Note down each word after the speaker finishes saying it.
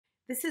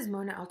This is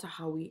Mona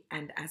Eltahawy,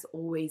 and as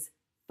always,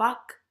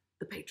 fuck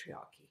the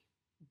patriarchy.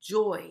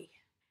 Joy.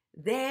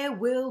 There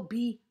will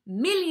be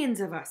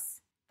millions of us.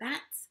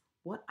 That's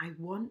what I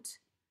want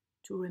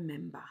to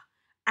remember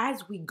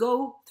as we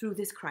go through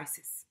this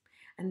crisis.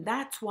 And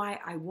that's why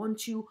I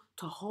want you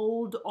to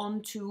hold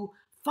on to,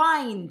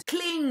 find,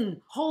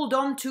 cling, hold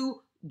on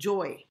to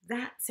joy.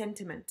 That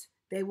sentiment,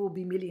 there will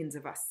be millions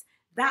of us.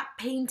 That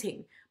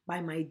painting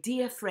by my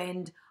dear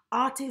friend,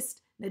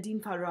 artist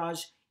Nadine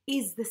Faraj,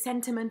 is the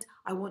sentiment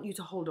I want you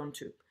to hold on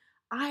to.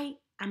 I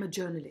am a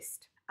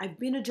journalist. I've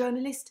been a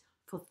journalist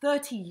for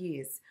 30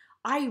 years.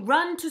 I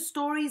run to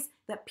stories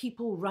that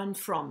people run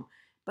from.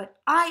 But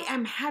I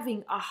am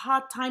having a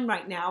hard time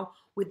right now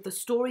with the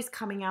stories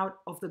coming out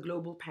of the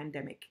global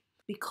pandemic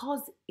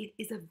because it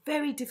is a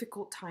very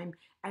difficult time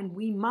and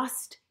we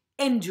must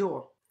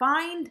endure.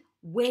 Find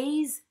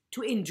ways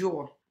to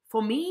endure.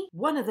 For me,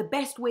 one of the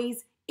best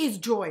ways is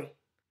joy.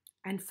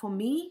 And for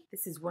me,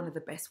 this is one of the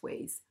best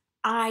ways.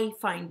 I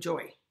find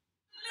joy.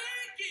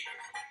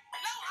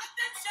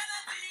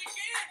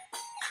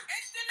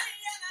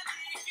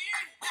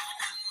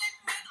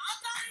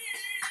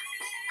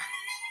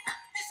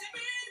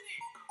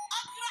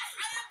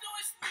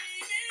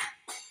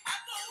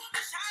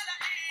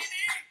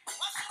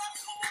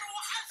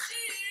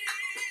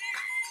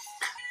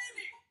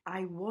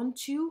 I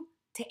want you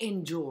to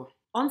endure.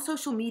 On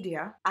social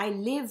media, I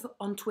live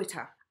on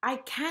Twitter. I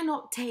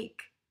cannot take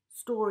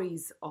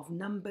stories of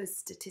numbers,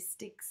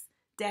 statistics,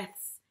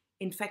 deaths,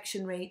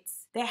 infection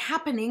rates. They're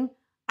happening.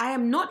 I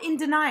am not in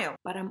denial,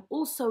 but I'm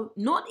also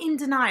not in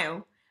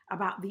denial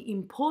about the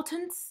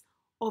importance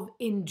of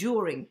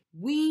enduring.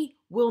 We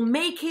will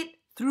make it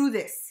through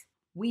this.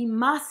 We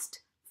must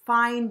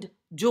find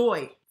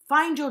joy.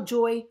 Find your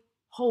joy.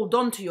 Hold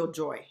on to your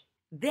joy.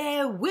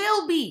 There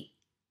will be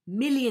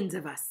millions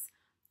of us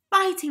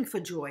fighting for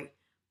joy,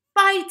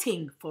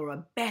 fighting for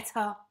a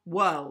better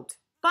world.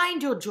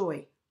 Find your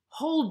joy.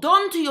 Hold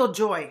on to your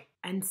joy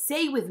and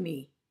say with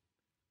me,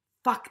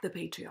 fuck the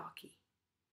patriarchy.